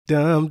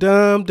Dum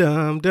dum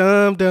dum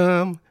dum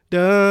dum.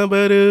 Dum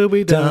ba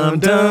dooby dum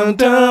dum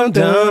dum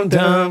dum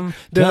dum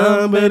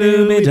dum ba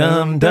dooby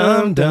dum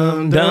dum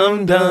dum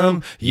dum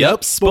dum.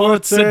 Yup,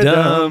 sports are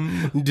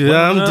dumb.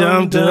 Dum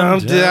dum dum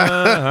dum.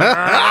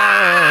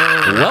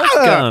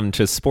 Welcome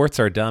to Sports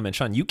Are Dumb. And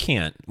Sean, you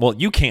can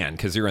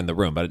because you're in the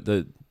room, but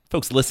the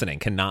folks listening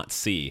cannot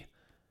see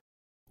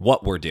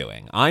what we're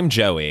doing. I'm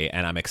Joey,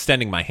 and I'm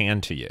extending my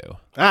hand to you.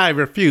 I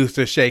refuse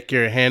to shake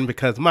your hand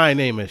because my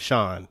name is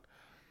Sean.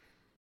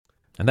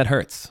 And that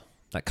hurts.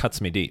 That cuts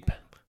me deep.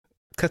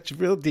 Cuts you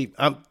real deep.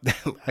 I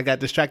got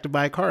distracted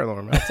by a car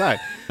alarm outside.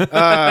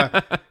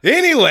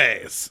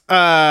 Anyways,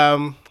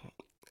 we're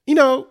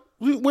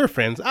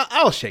friends.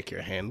 I'll shake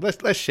your hand.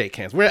 Let's shake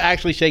hands. We're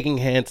actually shaking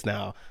hands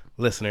now,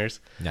 listeners.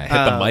 Yeah, I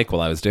hit the mic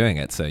while I was doing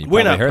it, so you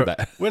probably heard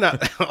that. We're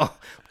not.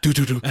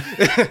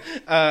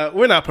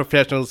 We're not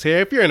professionals here.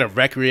 If you're in a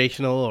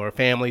recreational or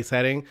family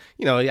setting,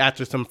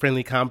 after some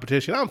friendly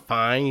competition, I'm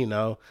fine.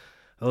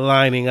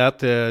 Lining up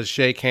to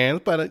shake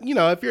hands. But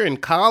if you're in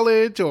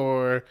college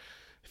or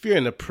if you're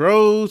in the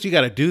pros, you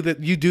got to do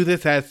that. You do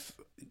this as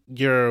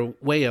your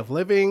way of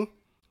living.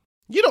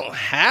 You don't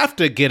have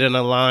to get in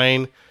a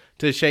line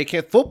to shake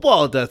hands.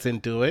 Football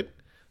doesn't do it.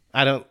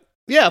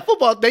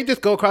 Football, they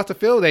just go across the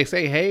field. They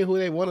say, hey, who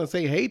they want to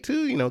say hey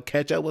to,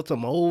 catch up with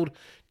some old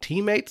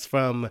teammates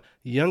from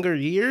younger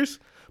years.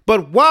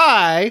 But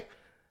why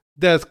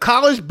does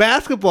college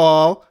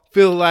basketball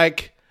feel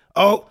like,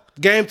 oh,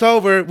 game's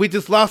over. We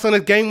just lost on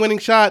this game-winning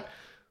shot.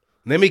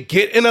 Let me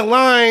get in a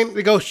line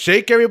to go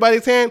shake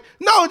everybody's hand.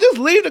 No, just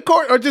leave the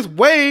court or just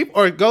wave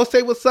or go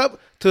say what's up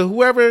to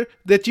whoever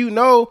that you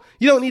know.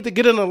 You don't need to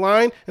get in a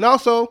line. And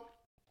also,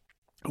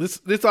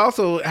 this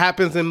also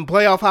happens in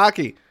playoff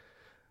hockey.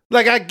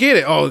 Like, I get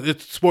it. Oh,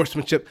 it's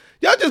sportsmanship.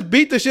 Y'all just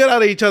beat the shit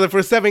out of each other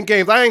for 7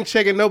 games. I ain't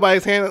shaking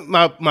nobody's hand.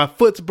 My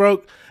foot's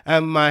broke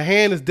and my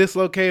hand is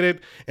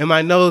dislocated and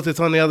my nose is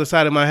on the other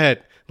side of my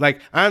head.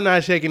 Like, I'm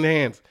not shaking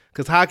hands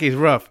because hockey's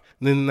rough.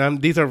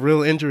 These are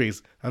real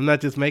injuries. I'm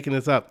not just making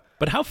this up.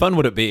 But how fun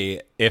would it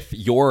be if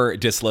your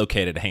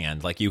dislocated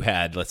hand, like you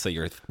had, let's say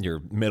your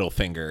middle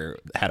finger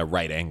had a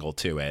right angle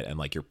to it and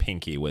like your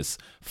pinky was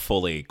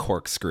fully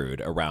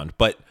corkscrewed around,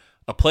 but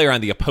a player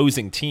on the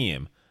opposing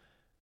team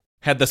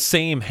had the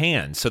same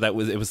hand, so it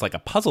was like a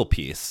puzzle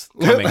piece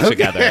coming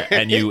together,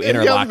 and you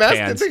interlocked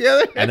hands,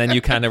 and then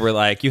you kind of were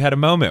like, you had a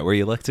moment where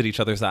you looked at each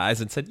other's eyes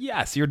and said,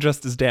 yes, you're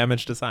just as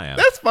damaged as I am.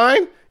 That's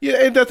fine.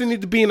 Yeah, it doesn't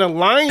need to be in a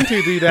line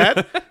to do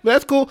that.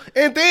 That's cool.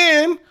 And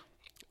then,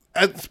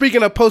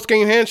 speaking of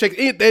post-game handshake,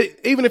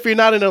 even if you're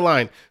not in a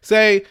line,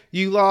 say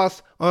you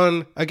lost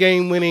on a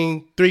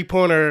game-winning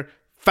three-pointer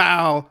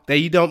foul that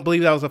you don't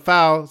believe that was a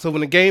foul. So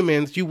when the game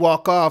ends, you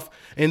walk off,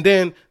 and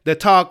then the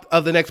talk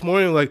of the next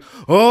morning, like,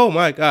 oh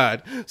my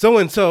God,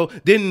 so-and-so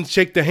didn't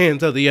shake the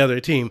hands of the other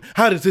team.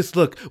 How does this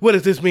look? What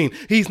does this mean?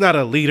 He's not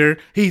a leader.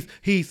 He's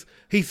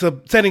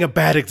setting a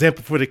bad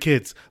example for the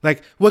kids.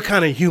 Like, what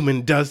kind of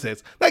human does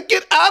this? Like,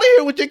 get out of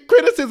here with your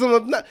criticism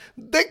of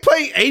they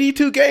play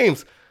 82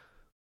 games.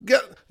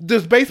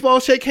 Does baseball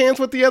shake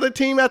hands with the other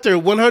team after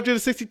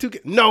 162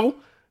 games? No.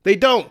 They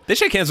don't. They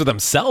shake hands with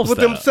themselves, and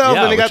they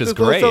got this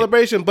little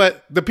celebration.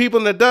 But the people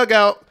in the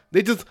dugout,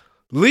 they just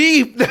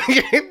leave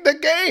the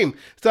game.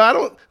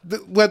 So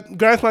what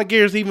grinds my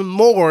gears even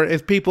more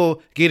is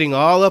people getting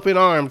all up in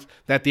arms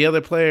that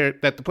the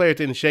player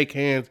didn't shake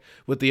hands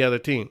with the other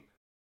team.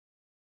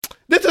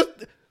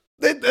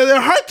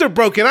 Their hearts are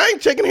broken. I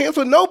ain't shaking hands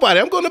with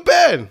nobody. I'm going to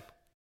bed.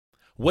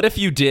 What if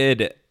you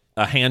did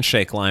a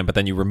handshake line, but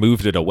then you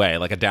removed it away,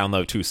 like a down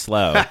low too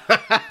slow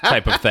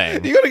type of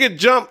thing? You're going to get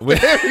jumped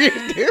whenever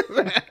you do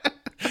that.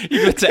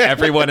 You get to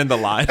everyone in the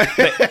line.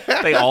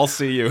 They all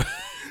see you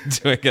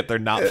doing it. They're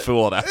not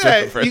fooled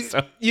after the first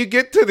time. You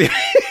get to the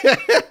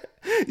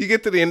you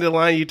get to the end of the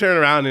line, you turn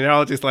around, and they're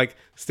all just like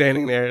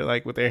standing there,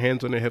 like with their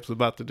hands on their hips,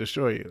 about to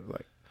destroy you.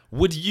 Like,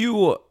 would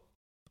you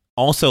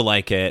also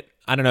like it?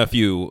 I don't know if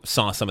you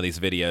saw some of these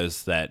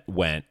videos that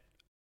went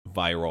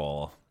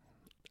viral.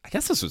 I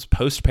guess this was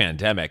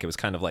post-pandemic. It was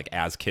kind of like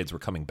as kids were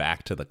coming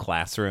back to the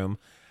classroom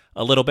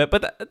a little bit,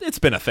 but it's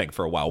been a thing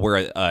for a while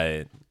where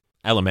a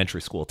elementary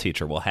school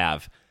teacher will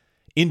have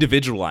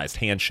individualized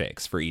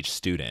handshakes for each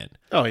student.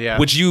 Oh, yeah.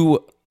 Would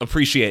you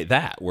appreciate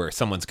that, where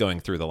someone's going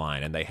through the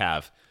line and they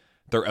have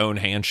their own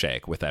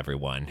handshake with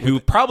everyone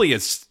who probably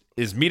is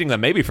meeting them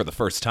maybe for the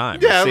first time?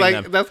 Yeah,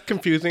 like, that's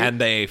confusing.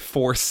 And they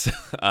force,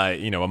 a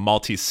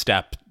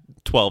multi-step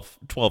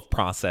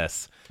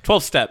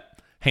 12-step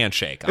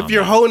handshake. If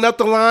you're holding up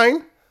the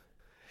line,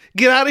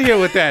 get out of here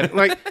with that.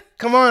 Like,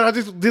 come on,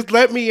 just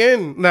let me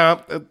in.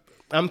 Now,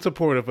 I'm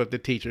supportive of the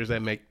teachers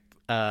that make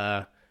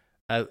a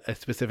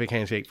specific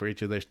handshake for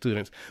each of their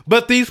students.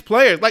 But these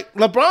players, like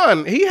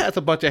LeBron, he has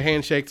a bunch of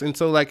handshakes. And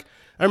so, like,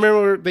 I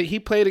remember that he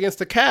played against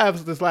the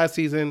Cavs this last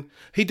season.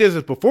 He did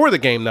this before the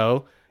game,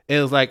 though.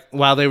 It was like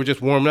while they were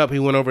just warming up, he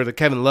went over to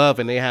Kevin Love,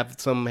 and they have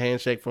some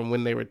handshake from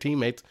when they were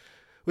teammates,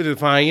 which is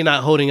fine. You're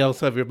not holding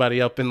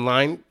everybody up in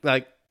line,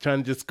 like,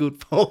 trying to just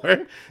scoot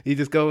forward. You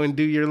just go and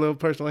do your little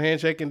personal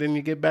handshake, and then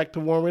you get back to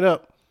warming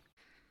up.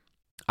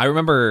 I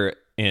remember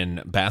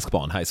in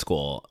basketball in high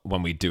school,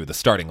 when we do the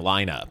starting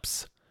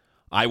lineups,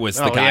 I was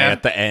the guy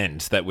at the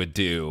end that would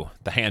do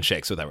the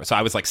handshakes with everyone. So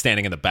I was like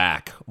standing in the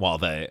back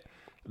while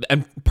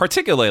and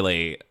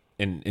particularly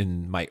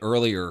in my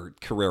earlier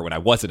career when I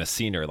wasn't a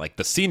senior, like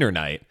the senior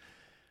night,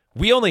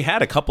 we only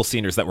had a couple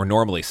seniors that were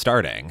normally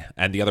starting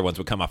and the other ones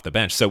would come off the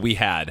bench. So I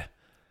had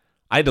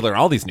to learn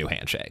all these new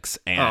handshakes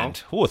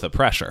and with the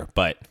pressure,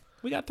 but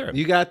we got through it.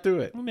 You got through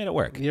it. We made it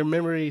work. Your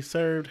memory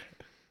served.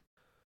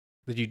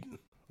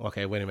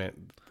 Okay, wait a minute.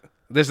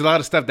 There's a lot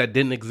of stuff that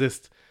didn't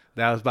exist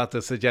that I was about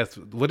to suggest.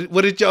 What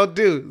did y'all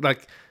do?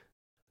 Like,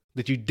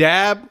 did you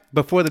dab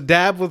before the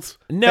dab was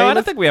No, famous? I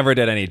don't think we ever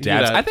did any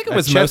dabs. I think it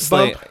was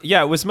mostly bump?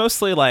 it was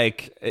mostly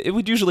like it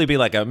would usually be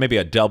like maybe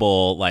a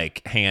double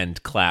like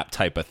hand clap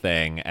type of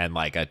thing and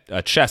like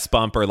a chest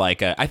bump or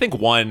like I think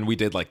one we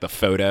did like the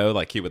photo,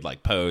 like he would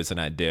like pose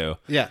and I'd do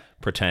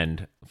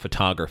pretend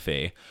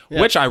photography,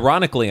 which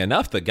ironically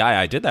enough the guy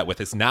I did that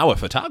with is now a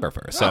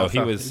photographer. So he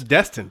was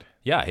destined.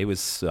 Yeah, he was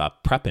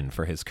prepping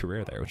for his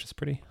career there, which is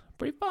pretty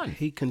fun.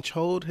 He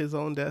controlled his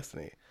own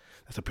destiny.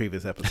 That's a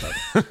previous episode.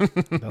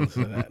 Don't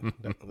listen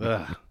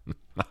to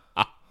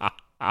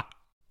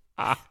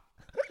that.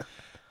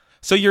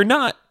 So you're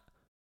not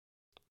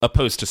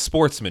opposed to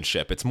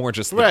sportsmanship. It's more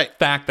just the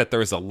fact that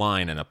there's a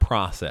line and a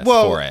process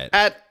for it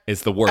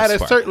is the worst part.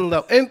 At a certain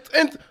level.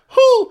 And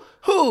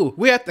who?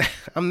 We have to,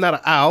 I'm not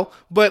an owl,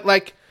 but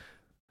like,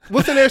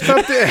 wasn't there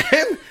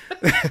something?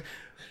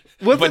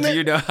 But do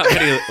you know how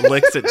many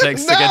licks it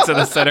takes to get to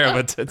the center of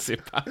a Tootsie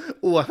Pop?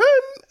 1,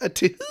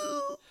 2,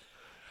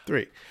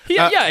 3. He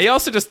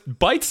also just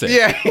bites it.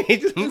 Yeah. He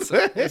just,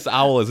 this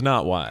owl is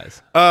not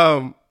wise.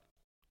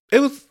 It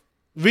was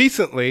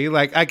recently,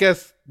 like, I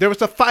guess there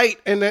was a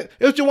fight and it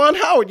was Juwan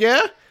Howard,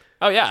 yeah?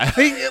 Oh, yeah.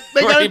 They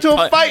got into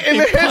a fight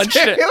and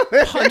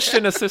punched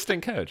an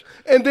assistant coach.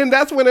 And then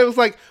that's when it was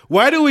like,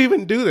 why do we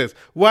even do this?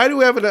 Why do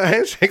we have a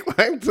handshake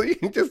line so you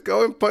can just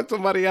go and punch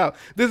somebody out?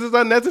 This is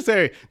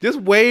unnecessary.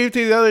 Just wave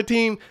to the other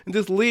team and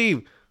just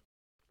leave.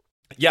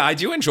 Yeah, I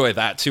do enjoy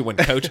that too when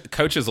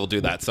coaches will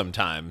do that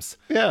sometimes.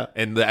 Yeah.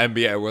 In the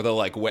NBA where they're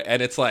like,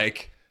 and it's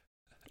like,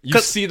 you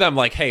see them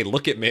like, hey,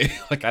 look at me.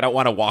 Like, I don't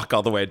want to walk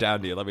all the way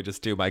down to you. Let me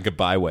just do my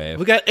goodbye wave.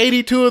 We got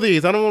 82 of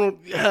these. I don't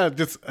want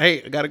to,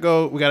 hey, I got to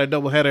go. We got a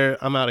double header.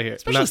 I'm out of here.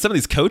 Especially some of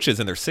these coaches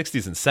in their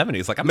 60s and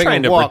 70s. Like, I'm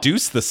trying to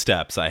reduce the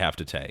steps I have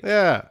to take.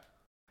 Yeah.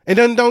 And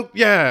then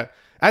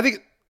I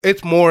think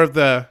it's more of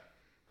the,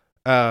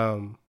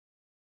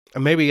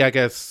 maybe I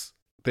guess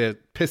the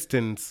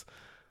Pistons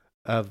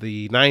of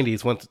the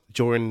 90s, once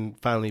Jordan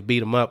finally beat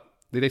them up.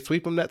 Did they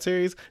sweep them that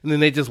series? And then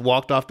they just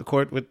walked off the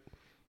court with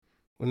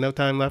no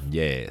time left?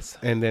 Yes.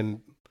 And then,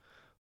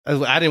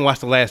 I didn't watch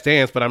The Last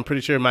Dance, but I'm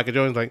pretty sure Michael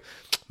Jordan's like,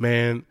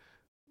 man,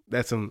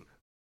 that's some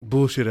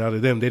bullshit out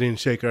of them. They didn't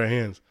shake our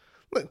hands.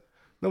 Look,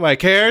 nobody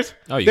cares.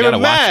 Oh, you gotta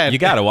watch. You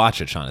gotta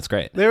watch it, Sean. It's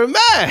great. They were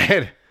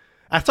mad.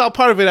 I saw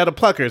part of it at a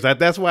Pluckers.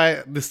 That's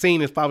why the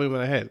scene is probably in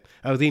my head.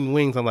 I was eating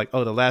wings. I'm like,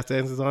 oh, The Last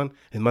Dance is on.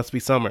 It must be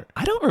summer.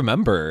 I don't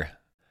remember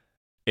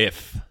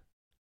if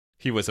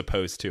he was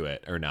opposed to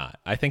it or not.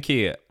 I think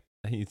he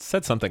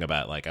said something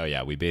about like, oh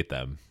yeah, we beat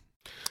them.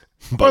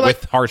 But like,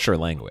 with harsher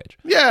language.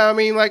 Yeah, I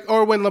mean, like,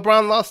 or when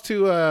LeBron lost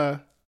to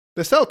the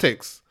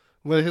Celtics,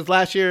 with his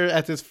last year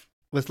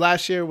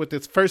with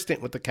his first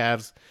stint with the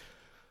Cavs.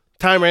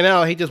 Time right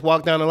now, he just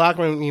walked down the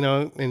locker room,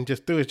 and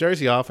just threw his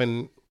jersey off,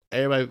 and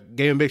everybody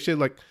gave him big shit.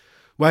 Like,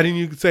 why didn't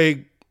you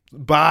say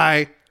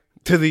bye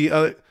to the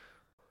other?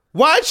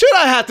 Why should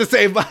I have to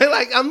say bye?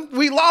 Like,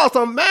 we lost.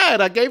 I'm mad.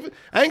 I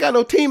ain't got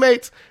no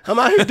teammates. I'm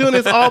out here doing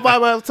this all by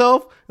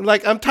myself. And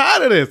like, I'm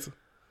tired of this.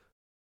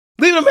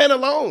 Leave the man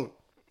alone.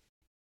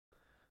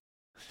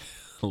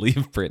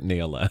 Leave Brittany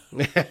alone.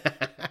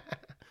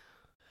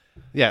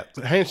 Yeah,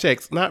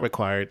 handshakes not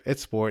required.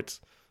 It's sports.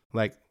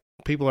 Like,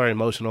 people are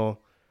emotional.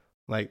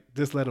 Like,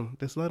 just let them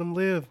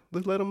live.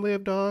 Just let them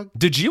live, dog.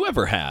 Did you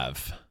ever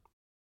have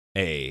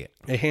a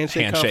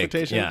handshake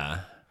confrontation?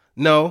 Yeah.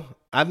 No,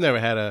 I've never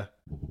had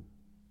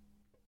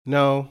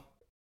no.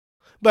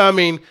 But I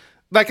mean,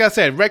 like I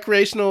said,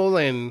 recreational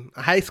and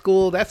high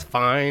school, that's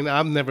fine.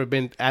 I've never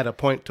been at a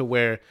point to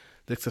where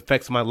this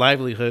affects my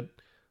livelihood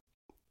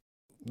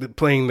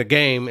playing the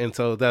game, and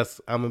so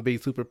I'm gonna be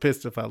super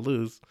pissed if I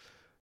lose.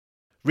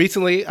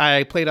 Recently,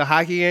 I played a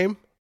hockey game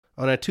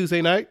on a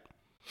Tuesday night,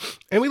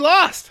 and we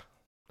lost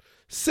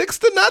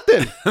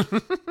 6-0.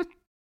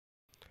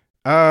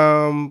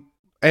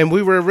 And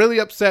we were really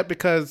upset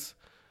because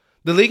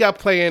the league I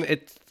play in,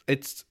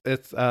 it's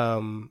that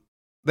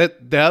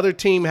the other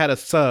team had a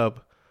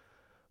sub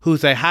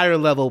who's a higher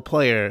level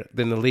player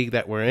than the league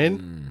that we're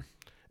in,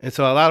 and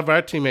so a lot of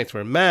our teammates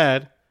were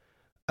mad.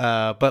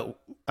 But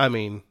I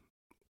mean,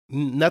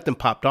 nothing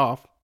popped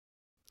off.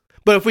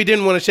 But if we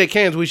didn't want to shake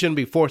hands, we shouldn't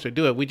be forced to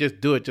do it. We just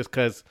do it just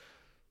because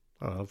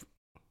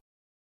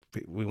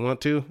we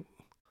want to.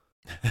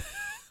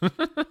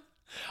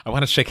 I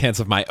want to shake hands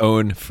of my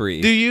own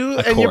free. Do you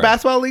in your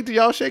basketball league? Do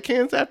y'all shake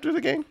hands after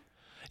the game?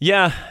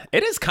 Yeah,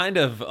 it is kind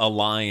of a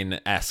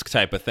line-esque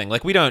type of thing.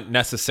 Like, we don't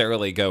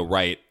necessarily go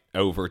right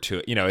over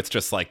to, it's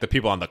just like the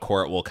people on the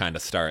court will kind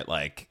of start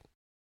like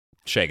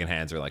shaking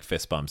hands or like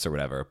fist bumps or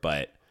whatever.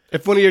 But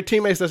if one of your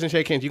teammates doesn't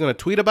shake hands, you're going to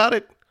tweet about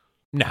it?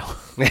 No.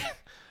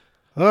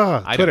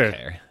 I don't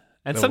care.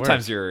 And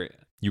sometimes you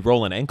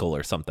roll an ankle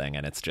or something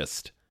and it's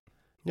just,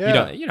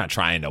 you're not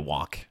trying to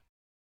walk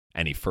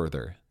any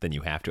further than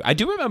you have to. I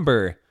do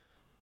remember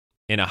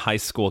in a high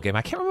school game,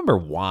 I can't remember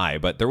why,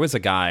 but there was a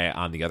guy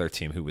on the other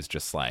team who was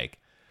just like,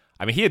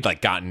 I mean, he had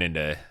like got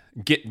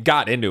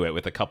into it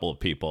with a couple of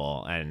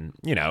people. And,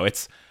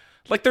 it's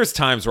like there's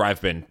times where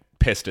I've been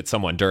pissed at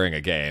someone during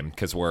a game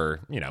because we're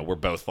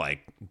both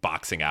like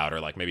boxing out or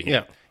like maybe he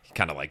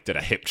kind of like did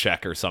a hip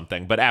check or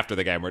something. But after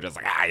the game, we're just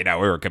like, we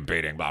were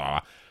competing, blah, blah,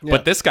 blah. Yeah.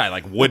 But this guy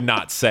like would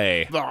not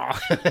say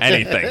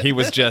anything. He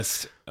was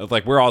just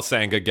like, we're all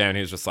saying good game. And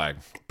he was just like,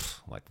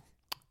 fuck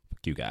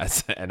you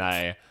guys. And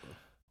I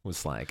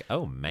was like,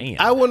 oh man.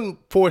 I wouldn't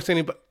force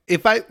anybody.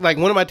 If I like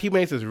one of my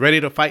teammates is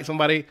ready to fight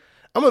somebody,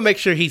 I'm gonna make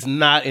sure he's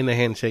not in the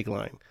handshake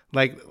line.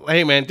 Like,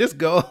 hey man, just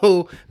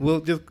go.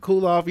 We'll just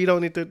cool off. You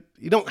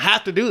don't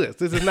have to do this.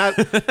 This is not.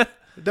 It's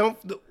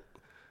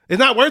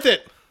not worth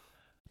it.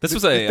 This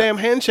was a damn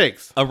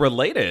handshakes. A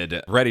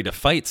related ready to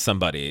fight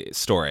somebody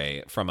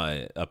story from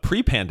a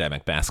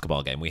pre-pandemic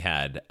basketball game. We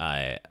had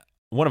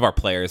one of our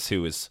players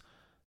who was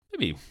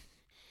maybe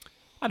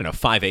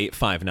 5'8",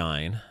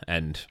 5'9",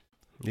 and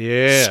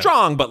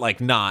strong, but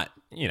like not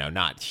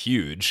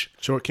huge.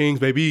 Short Kings,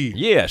 baby.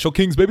 Yeah, Short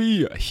Kings,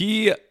 baby.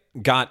 He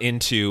got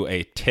into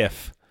a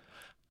tiff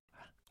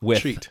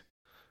with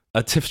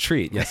a tiff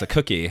treat. Yes, a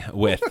cookie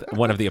with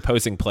one of the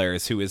opposing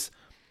players who is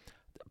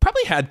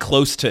probably had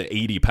close to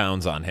 80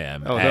 pounds on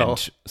him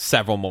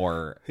several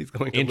more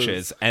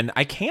inches. And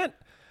I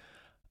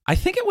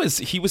think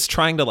he was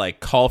trying to like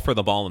call for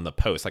the ball in the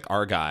post, like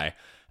our guy.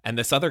 And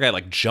this other guy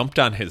like jumped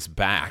on his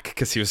back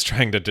because he was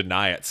trying to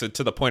deny it. So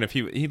to the point of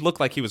he looked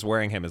like he was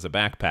wearing him as a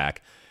backpack.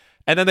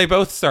 And then they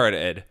both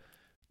started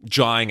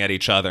jawing at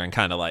each other and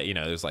kind of like,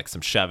 there's like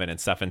some shoving and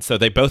stuff. And so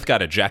they both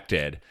got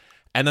ejected.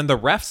 And then the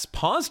refs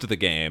paused the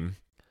game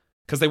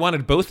because they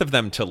wanted both of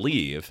them to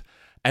leave.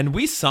 And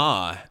we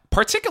saw,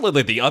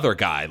 particularly the other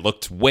guy,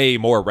 looked way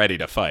more ready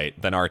to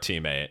fight than our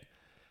teammate.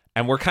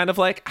 And we're kind of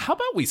like, how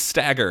about we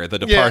stagger the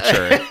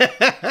departure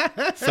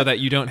so that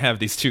you don't have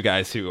these two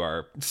guys who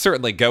are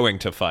certainly going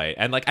to fight.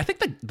 And like, I think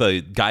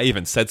the guy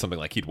even said something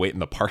like he'd wait in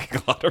the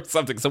parking lot or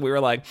something. So we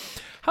were like,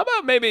 how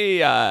about maybe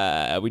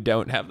we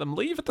don't have them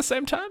leave at the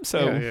same time?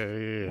 So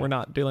we're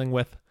not dealing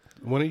with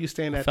when are you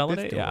staying at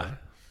felony? This door?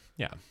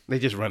 Yeah. They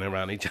just run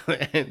around each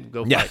other and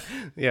go fight.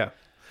 Yeah.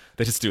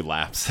 They just do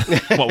laps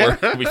while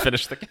we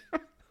finish the game.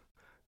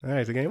 All right,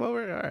 is the game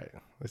over? All right,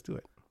 let's do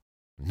it.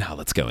 Now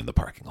let's go in the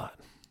parking lot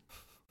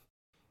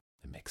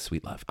and make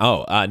sweet love.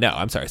 Oh, no,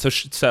 I'm sorry.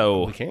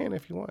 So we can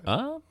if you want.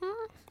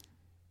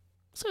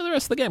 So the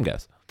rest of the game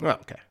goes. Oh,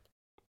 okay.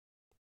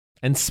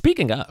 And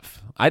speaking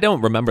of, I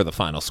don't remember the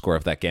final score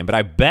of that game, but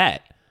I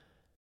bet,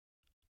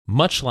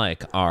 much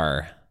like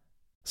our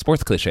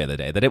sports cliche of the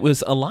day, that it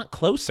was a lot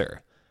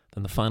closer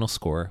than the final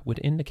score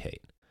would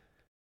indicate,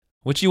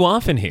 which you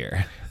often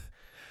hear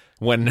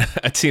when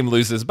a team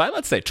loses by,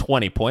 let's say,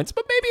 20 points,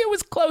 but maybe it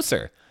was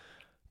closer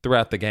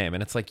throughout the game.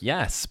 And it's like,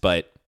 yes,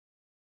 but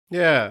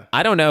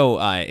I don't know.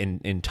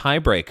 In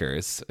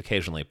tiebreakers,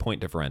 occasionally point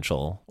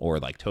differential or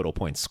like total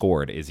points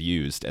scored is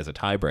used as a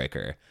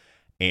tiebreaker.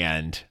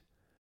 And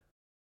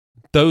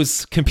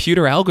those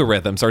computer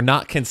algorithms are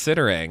not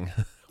considering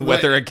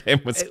whether a game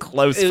was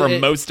close for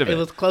most of it. It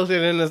was closer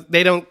than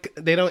they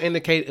don't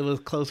indicate it was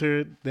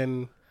closer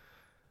than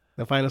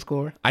the final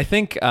score. I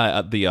think the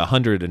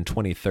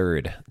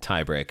 123rd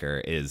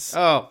tiebreaker is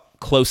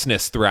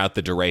closeness throughout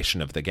the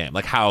duration of the game,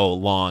 like how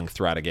long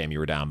throughout a game you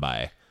were down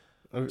by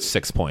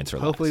 6 points or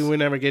less. Hopefully, we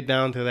never get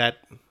down to that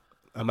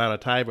amount of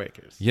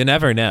tiebreakers. You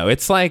never know.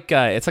 It's like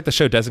the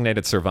show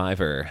Designated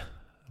Survivor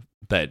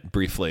that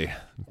briefly,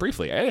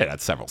 it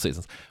had several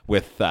seasons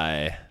with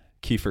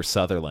Kiefer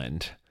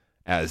Sutherland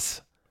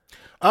as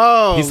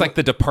he's like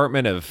the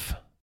Department of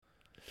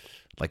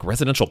like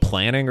residential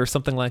planning or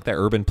something like that,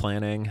 urban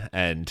planning,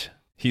 and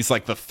he's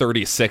like the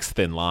 36th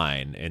in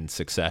line in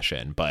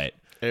Succession, but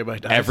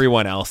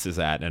everyone else is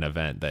at an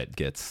event that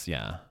gets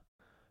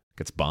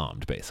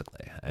bombed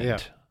basically.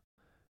 And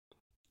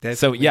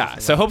so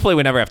hopefully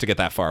we never have to get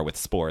that far with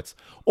sports,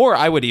 or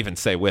I would even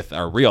say with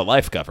our real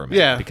life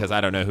government, because I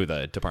don't know who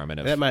the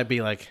Department of that might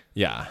be like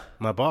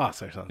my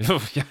boss or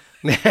something.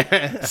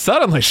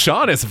 Suddenly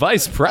Sean is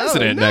vice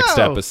president next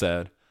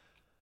episode.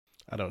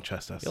 I don't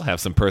trust us. You'll have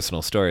some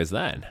personal stories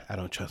then. I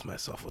don't trust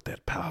myself with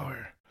that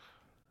power.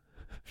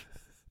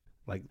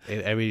 Like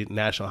every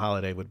national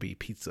holiday would be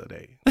pizza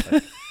day.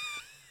 Like,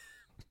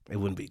 it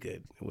wouldn't be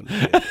good. It wouldn't be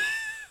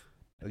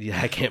good.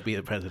 I can't be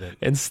the president.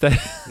 Instead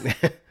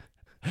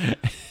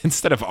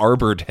of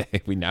Arbor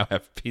Day, we now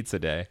have Pizza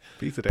Day.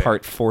 Pizza Day.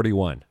 Part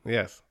 41.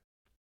 Yes.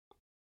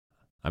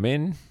 I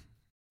mean,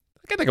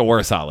 I can think of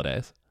worse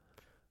holidays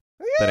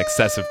than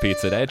excessive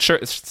Pizza Day. It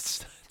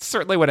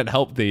certainly wouldn't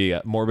help the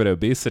morbid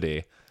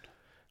obesity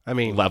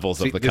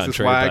levels of the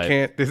country.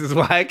 This is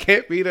why I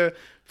can't be the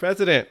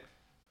president.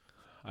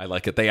 I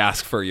like it. They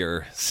ask for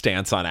your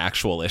stance on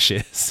actual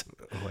issues.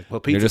 Like, well,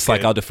 pizza's You're just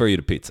like, good. I'll defer you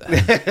to pizza.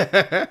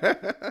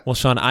 Well,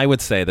 Sean, I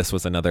would say this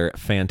was another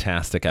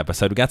fantastic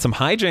episode. We got some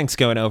hijinks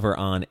going over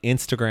on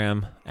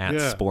Instagram at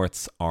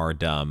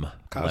sportsrdumb.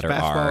 College letter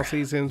basketball R.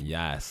 season.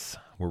 Yes.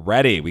 We're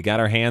ready. We got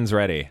our hands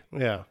ready.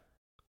 Yeah.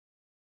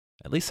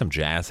 At least some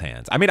jazz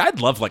hands. I mean,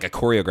 I'd love like a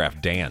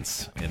choreographed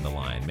dance in the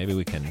line. Maybe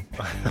we can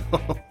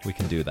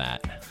do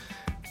that.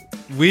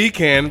 We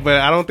can,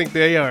 but I don't think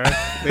they are.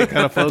 They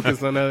kind of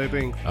focus on other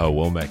things. Oh,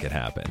 we'll make it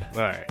happen.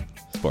 All right.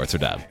 Sports are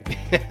dumb.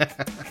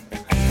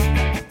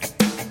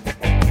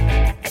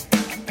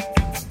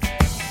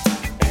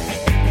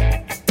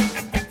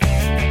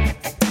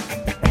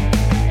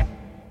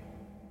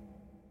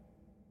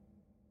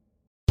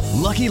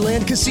 Lucky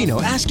Land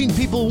Casino, asking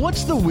people,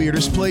 what's the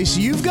weirdest place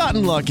you've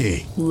gotten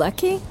lucky?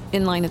 Lucky?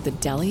 In line at the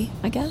deli,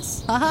 I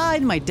guess? Aha,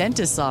 in my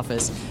dentist's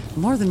office.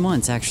 More than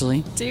once,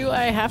 actually. Do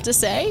I have to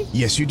say?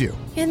 Yes, you do.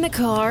 In the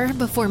car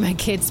before my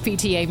kids'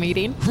 PTA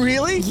meeting.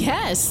 Really?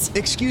 Yes.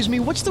 Excuse me,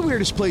 what's the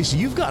weirdest place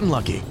you've gotten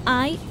lucky?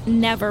 I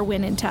never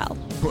win and tell.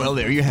 Well,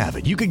 there you have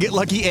it. You can get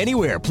lucky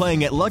anywhere,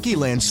 playing at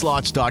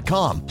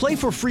LuckyLandSlots.com. Play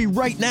for free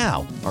right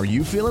now. Are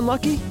you feeling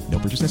lucky? No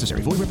purchase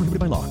necessary. Void where prohibited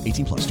by law.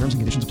 18+. Terms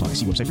and conditions apply.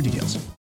 See website for details.